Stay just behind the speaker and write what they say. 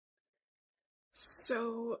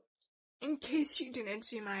So, in case you didn't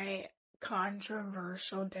see my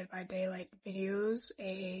controversial Dead by Daylight videos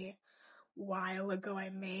a while ago I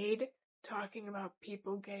made talking about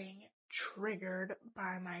people getting triggered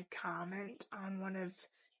by my comment on one of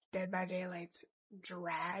Dead by Daylight's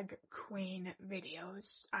drag queen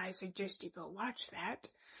videos, I suggest you go watch that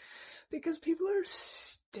because people are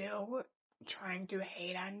still trying to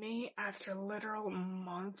hate on me after literal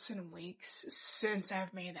months and weeks since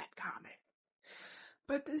I've made that comment.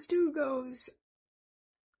 But this dude goes,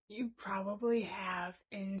 you probably have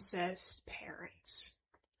incest parents,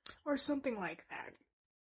 or something like that.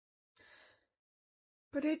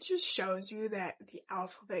 But it just shows you that the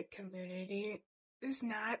alphabet community is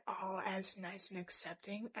not all as nice and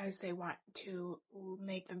accepting as they want to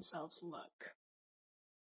make themselves look.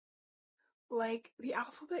 Like, the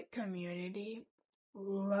alphabet community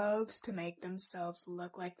loves to make themselves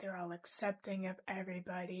look like they're all accepting of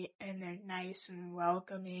everybody and they're nice and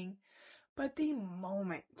welcoming. But the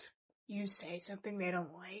moment you say something they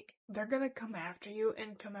don't like, they're gonna come after you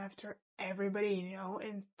and come after everybody you know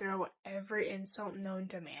and throw every insult known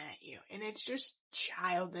to man at you. And it's just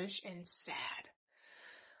childish and sad.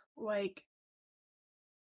 Like,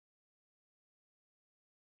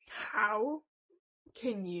 how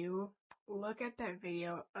can you look at that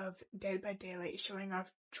video of Dead by Daylight showing off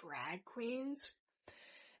drag queens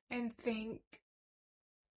and think,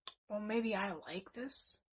 well, maybe I like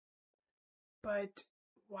this? But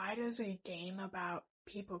why does a game about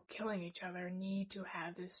people killing each other need to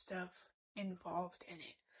have this stuff involved in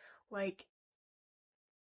it? Like,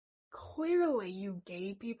 clearly you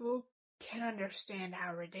gay people can understand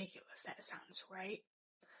how ridiculous that sounds, right?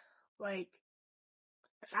 Like,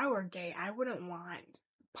 if I were gay, I wouldn't want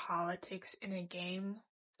politics in a game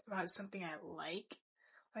about something I like.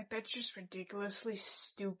 Like, that's just ridiculously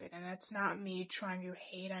stupid, and that's not me trying to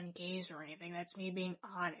hate on gays or anything, that's me being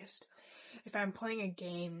honest. If I'm playing a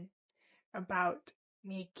game about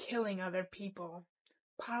me killing other people,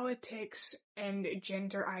 politics and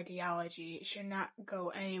gender ideology should not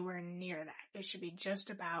go anywhere near that. It should be just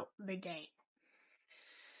about the game.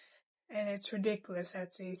 And it's ridiculous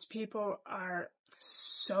that these people are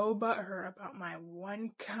so butthurt about my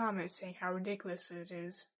one comment saying how ridiculous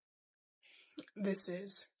this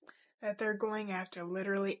is, that they're going after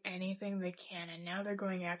literally anything they can, and now they're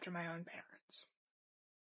going after my own parents.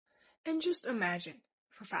 And just imagine,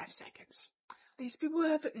 for 5 seconds, these people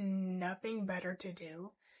have nothing better to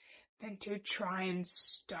do than to try and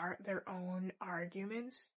start their own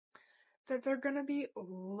arguments, that they're gonna be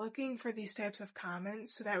looking for these types of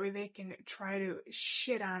comments so that way they can try to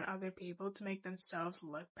shit on other people to make themselves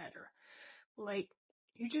look better. Like,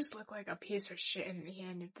 you just look like a piece of shit in the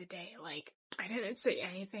end of the day. Like, I didn't say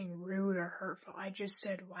anything rude or hurtful. I just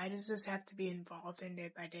said, why does this have to be involved in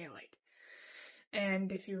Dead by Daylight?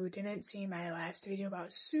 And if you didn't see my last video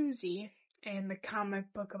about Susie and the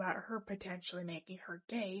comic book about her potentially making her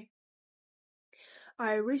gay,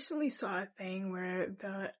 I recently saw a thing where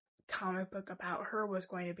the comic book about her was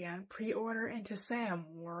going to be on pre-order, and to say I'm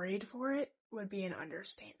worried for it would be an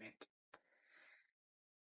understatement.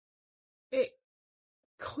 It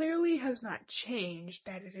clearly has not changed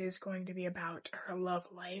that it is going to be about her love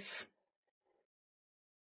life.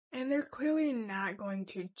 And they're clearly not going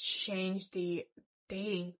to change the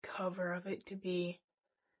dating cover of it to be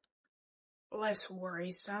less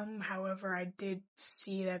worrisome. However, I did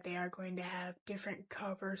see that they are going to have different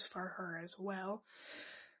covers for her as well.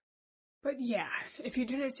 But yeah, if you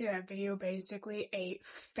didn't see that video, basically a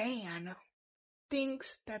fan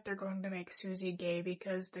thinks that they're going to make Susie gay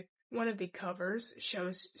because one of the covers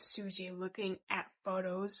shows Susie looking at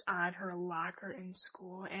photos on her locker in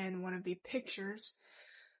school, and one of the pictures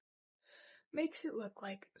makes it look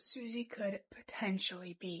like Susie could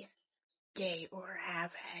potentially be gay or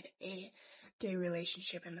have had a gay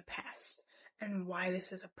relationship in the past. And why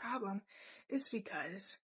this is a problem is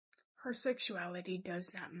because her sexuality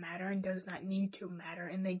does not matter and does not need to matter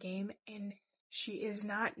in the game, and she is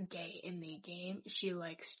not gay in the game. She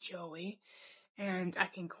likes Joey, and I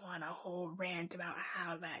can go on a whole rant about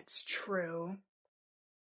how that's true,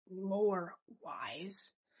 lore-wise,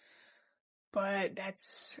 but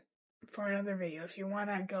that's for another video. If you want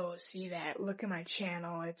to go see that, look at my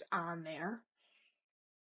channel, it's on there.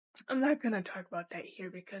 I'm not going to talk about that here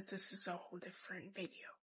because this is a whole different video.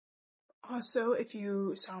 Also, if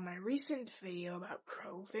you saw my recent video about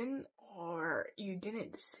Croven, or you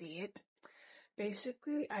didn't see it,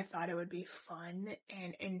 basically I thought it would be fun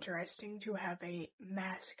and interesting to have a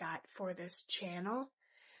mascot for this channel.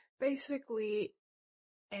 Basically,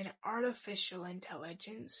 an artificial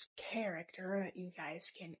intelligence character that you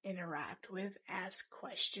guys can interact with, ask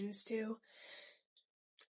questions to,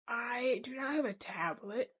 I do not have a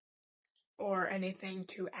tablet or anything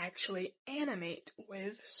to actually animate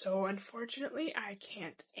with, so unfortunately I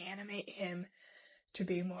can't animate him to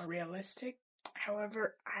be more realistic.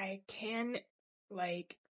 However, I can,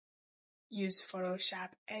 like, use Photoshop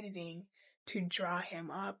editing to draw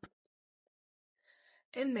him up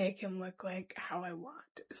and make him look like how I want.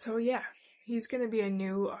 So yeah, he's gonna be a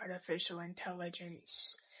new artificial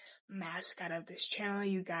intelligence mascot of this channel.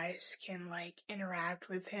 You guys can like interact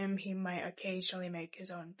with him. He might occasionally make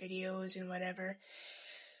his own videos and whatever.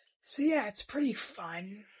 So yeah, it's pretty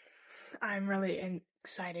fun. I'm really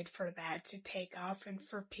excited for that to take off and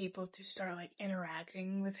for people to start like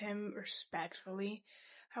interacting with him respectfully.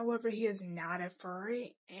 However, he is not a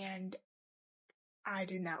furry and I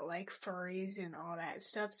do not like furries and all that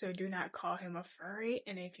stuff, so do not call him a furry.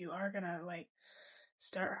 And if you are gonna like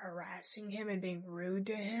start harassing him and being rude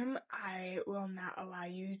to him, I will not allow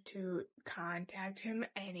you to contact him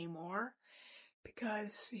anymore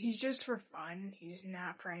because he's just for fun. He's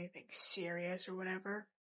not for anything serious or whatever.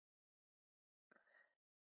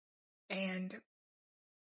 And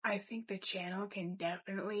I think the channel can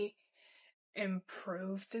definitely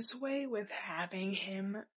improve this way with having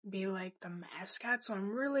him be like the mascot. So I'm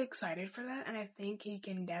really excited for that. And I think he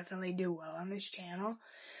can definitely do well on this channel.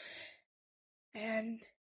 And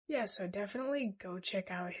yeah, so definitely go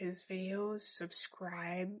check out his videos,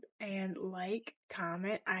 subscribe, and like,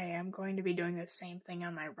 comment. I am going to be doing the same thing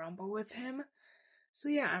on my Rumble with him. So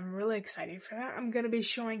yeah, I'm really excited for that. I'm going to be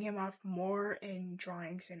showing him off more in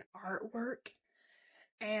drawings and artwork.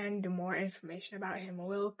 And more information about him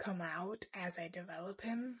will come out as I develop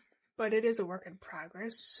him. But it is a work in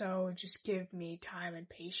progress, so just give me time and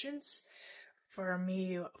patience for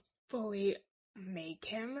me to fully make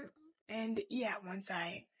him. And yeah, once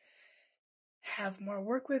I have more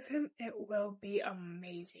work with him, it will be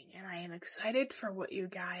amazing. And I am excited for what you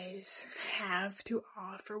guys have to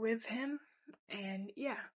offer with him. And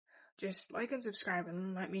yeah, just like and subscribe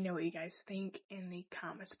and let me know what you guys think in the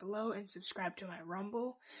comments below, and subscribe to my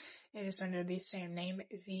Rumble. It is under the same name,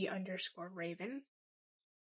 _Raven.